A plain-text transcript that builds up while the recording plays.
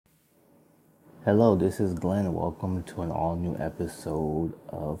Hello, this is Glenn. Welcome to an all new episode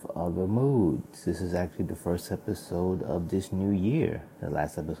of Other Moods. This is actually the first episode of this new year. The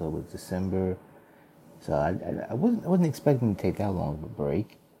last episode was December, so I wasn't expecting to take that long of a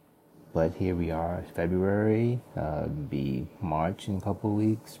break. But here we are, February, be March in a couple of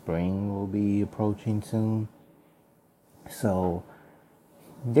weeks. Spring will be approaching soon. So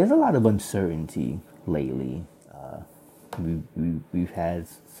there's a lot of uncertainty lately. We've had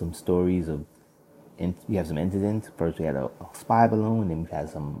some stories of we have some incidents. First, we had a spy balloon, then we've had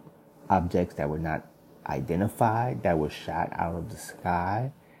some objects that were not identified that were shot out of the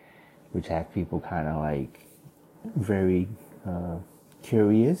sky, which had people kind of like very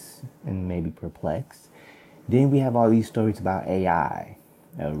curious and maybe perplexed. Then we have all these stories about AI.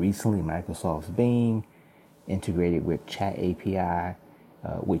 Recently, Microsoft's Bing integrated with Chat API,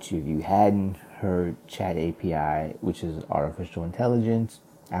 which if you hadn't heard, Chat API, which is artificial intelligence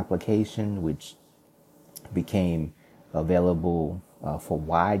application, which became available for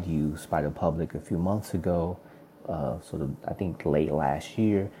wide use by the public a few months ago, sort of I think late last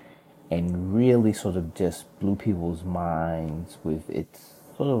year, and really sort of just blew people's minds with its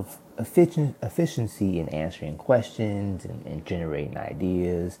sort of efficiency in answering questions and generating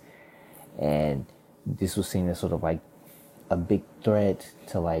ideas. And this was seen as sort of like a big threat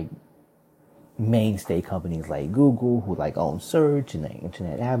to like mainstay companies like Google, who like own search and like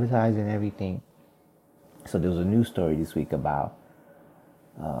internet advertising and everything. So there was a news story this week about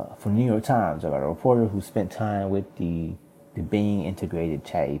from New York Times about a reporter who spent time with the Bing integrated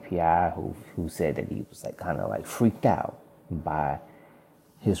Chat API, who said that he was like kind of like freaked out by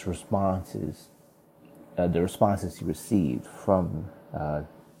his responses, the responses he received from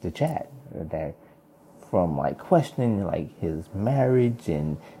the chat, that from like questioning like his marriage,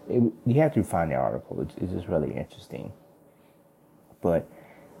 and you have to find the article. It's just really interesting. But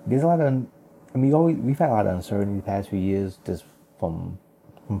there's a lot of, I mean, we've had a lot of uncertainty the past few years, just from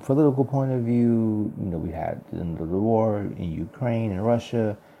political point of view. You know, we had the war in Ukraine and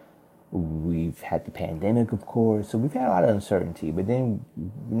Russia. We've had the pandemic, of course. So we've had a lot of uncertainty. But then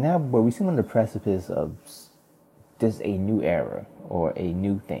now, where we seem on the precipice of just a new era or a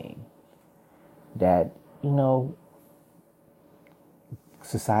new thing that, you know,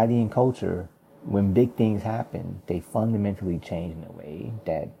 society and culture, when big things happen, they fundamentally change in a way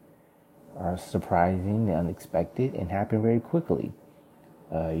that are surprising and unexpected and happen very quickly.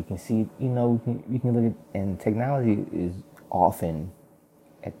 You can see, you know, you can look at, and technology is often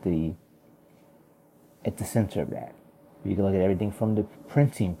at the center of that. You can look at everything from the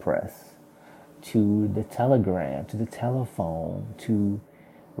printing press to the telegram to the telephone to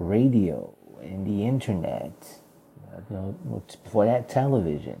radio and the internet. You know, before that,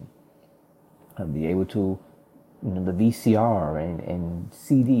 television. Be able to, you know, the VCR and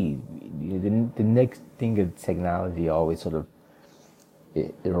CD. The next thing of technology always sort of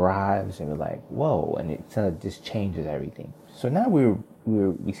it arrives and we're like, whoa, and it sort of just changes everything. So now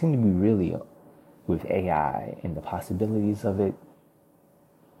we seem to be really with AI and the possibilities of it,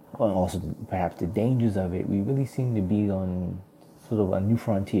 and also perhaps the dangers of it. We really seem to be on sort of a new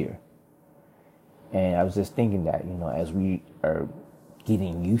frontier. And I was just thinking that, you know, as we are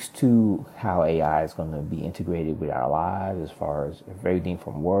getting used to how AI is going to be integrated with our lives, as far as everything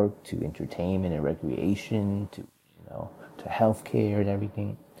from work to entertainment and recreation to, you know, to healthcare and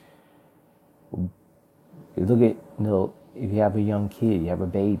everything. You look at, you know, if you have a young kid, you have a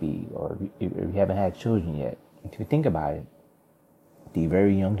baby, or if you haven't had children yet, if you think about it, the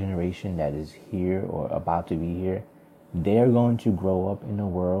very young generation that is here or about to be here, they're going to grow up in a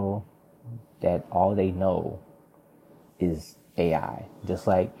world that all they know is AI. Just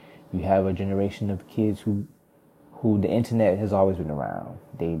like you have a generation of kids who the internet has always been around.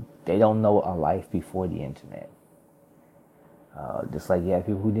 They don't know a life before the internet. Just like you have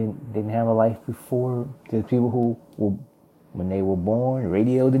people who didn't have a life before. There's people who were, when they were born,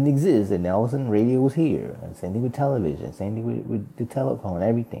 radio didn't exist, and all of a sudden radio was here. And same thing with television, same thing with the telephone,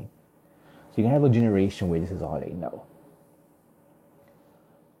 everything. So you can have a generation where this is all they know.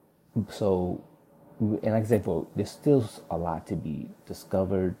 So, and like I said, there's still a lot to be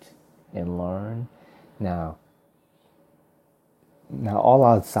discovered and learned. Now all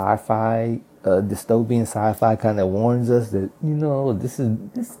our sci-fi, dystopian sci-fi kind of warns us that, you know, this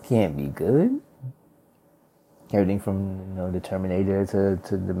can't be good. Everything from, you know, the Terminator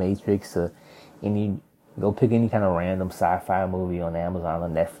to the Matrix to go pick any kind of random sci-fi movie on Amazon or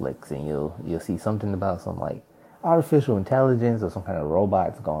Netflix, and you'll see something about some like artificial intelligence or some kind of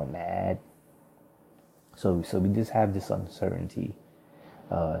robots gone mad. So we just have this uncertainty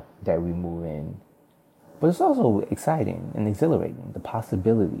that we move in. But it's also exciting and exhilarating, the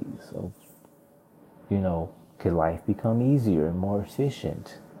possibilities of could life become easier and more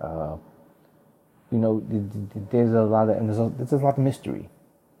efficient? There's a lot of there's a lot of mystery.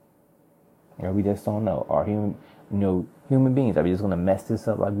 We just don't know. Are human beings, are we just gonna mess this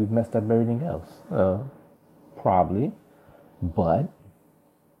up like we've messed up everything else? Probably, but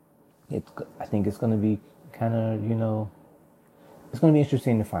I think it's gonna be kind of it's gonna be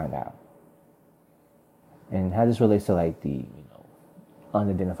interesting to find out, and how this relates to like the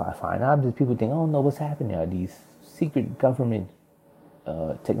unidentified flying objects. People think, oh no, what's happening? Are these secret government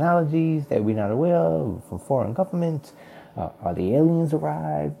technologies that we're not aware of from foreign governments? Are the aliens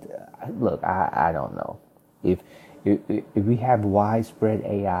arrived? Look, I don't know. If we have widespread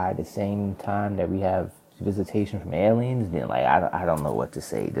AI at the same time that we have visitation from aliens, then like I don't know what to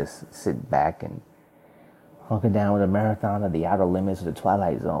say. Just sit back and hunker down with a marathon of the Outer Limits of the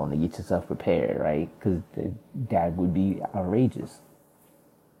Twilight Zone to get yourself prepared, right? Because that would be outrageous.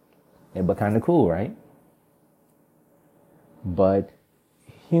 But kind of cool, right? But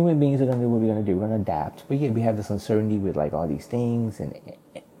human beings are going to do what we're going to do. We're going to adapt. But yeah, we have this uncertainty with like all these things. And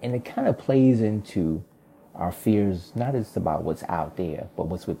it kind of plays into our fears, not just about what's out there, but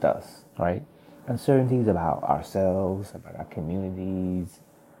what's with us, right? Uncertainties about ourselves, about our communities,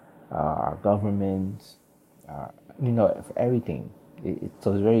 our governments, for everything.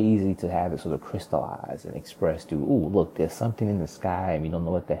 So it's very easy to have it sort of crystallize and express to, ooh, look, there's something in the sky and we don't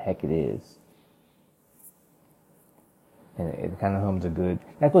know what the heck it is. And it kind of comes a good,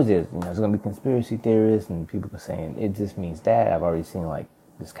 like what it is, there's going to be conspiracy theorists and people are saying it just means that. I've already seen like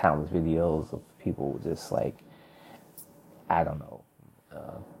just countless videos of people just like, I don't know,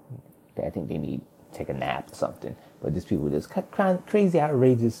 I think they need to take a nap or something. But just people just crazy,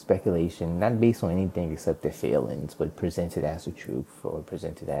 outrageous speculation, not based on anything except their feelings, but presented as the truth or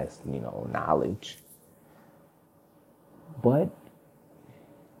presented as, knowledge. But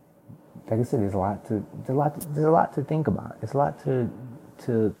like I said, there's a lot to think about. There's a lot to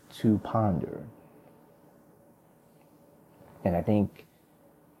ponder. And I think,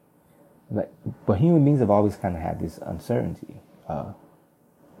 but human beings have always kind of had this uncertainty.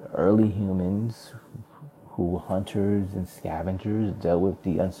 Early humans who were hunters and scavengers dealt with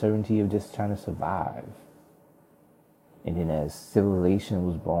the uncertainty of just trying to survive. And then as civilization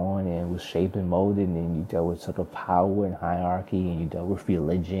was born and was shaped and molded, and then you dealt with sort of power and hierarchy, and you dealt with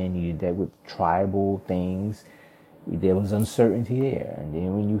religion, you dealt with tribal things, there was uncertainty there. And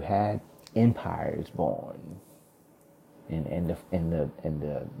then when you had empires born, and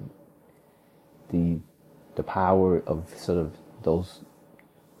the power of sort of those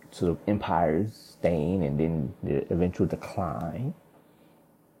sort of empires staying, and then the eventual decline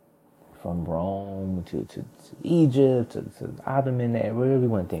from Rome to Egypt to Ottoman, whatever you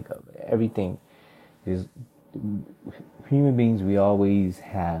want to think of. Everything is, human beings, we always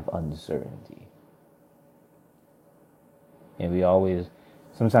have uncertainty. And we always,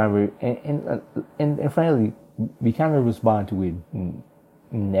 sometimes and frankly, we kind of respond to it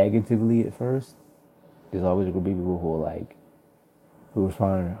negatively at first. There's always a group of people who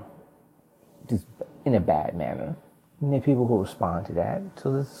respond just in a bad manner. And there are people who respond to that.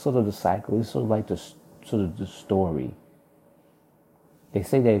 So this is sort of the cycle. It's sort of like the story. They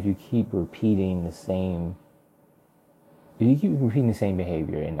say that if you keep repeating the same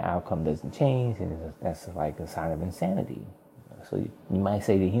behavior and the outcome doesn't change, and that's like a sign of insanity. So you might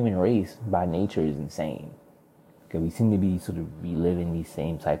say the human race by nature is insane, because we seem to be sort of reliving these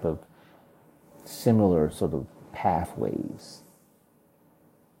same type of similar sort of pathways.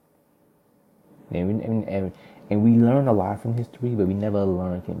 And we learn a lot from history, but we never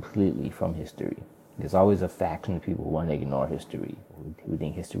learn completely from history. There's always a faction of people who want to ignore history, who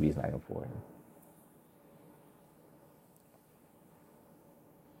think history is not important.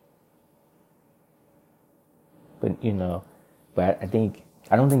 But I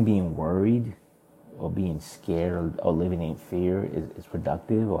don't think being worried or being scared or living in fear is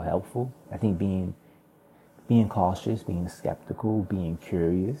productive or helpful. I think being cautious, being skeptical, being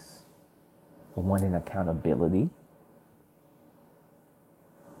curious, wanting accountability,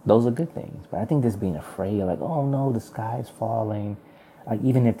 those are good things. But I think this being afraid, like, oh no, the sky is falling. Like,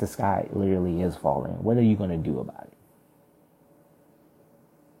 even if the sky literally is falling, what are you going to do about it?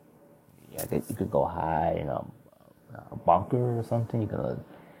 Yeah, you could go hide in a bunker or something. You're going to,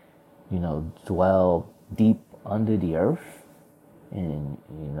 dwell deep under the earth. And,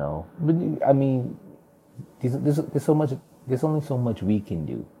 but I mean, there's only so much we can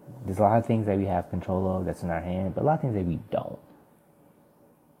do. There's a lot of things that we have control of that's in our hand, but a lot of things that we don't.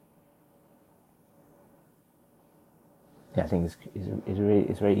 I think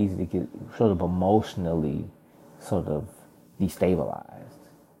it's very easy to get sort of emotionally sort of destabilized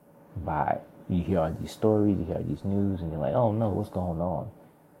by You hear all these stories, you hear all these news, and you're like, oh no, what's going on?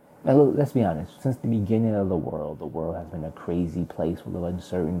 Now, look, let's be honest. Since the beginning of the world has been a crazy place full of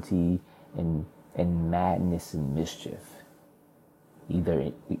uncertainty and madness and mischief.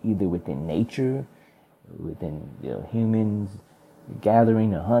 Either within nature, within humans,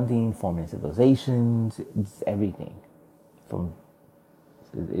 gathering or hunting, forming civilizations, it's everything. From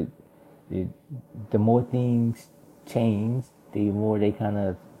the more things change, the more they kind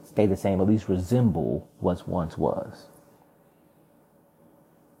of stay the same, at least resemble what once was.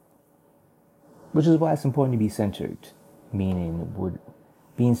 Which is why it's important to be centered, meaning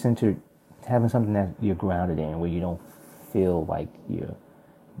being centered, having something that you're grounded in, where you don't feel like you're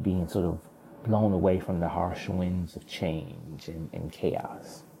being sort of blown away from the harsh winds of change and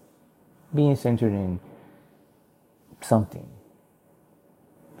chaos. Being centered in something.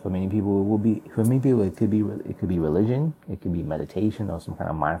 For many people, it could be religion, it could be meditation or some kind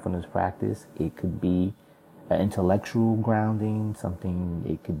of mindfulness practice. It could be an intellectual grounding, something.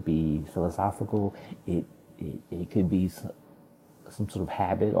 It could be philosophical. It could be some sort of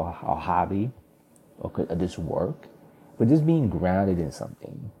habit or hobby, or just work. But just being grounded in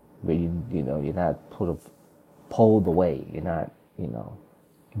something where you're not sort of pulled away. You're not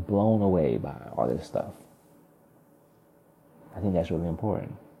blown away by all this stuff. I think that's really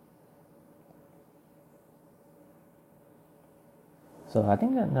important. So I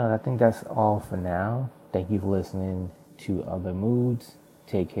think that's all for now. Thank you for listening to Other Moods.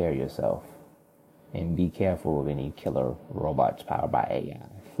 Take care of yourself. And be careful of any killer robots powered by AI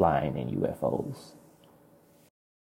flying in UFOs.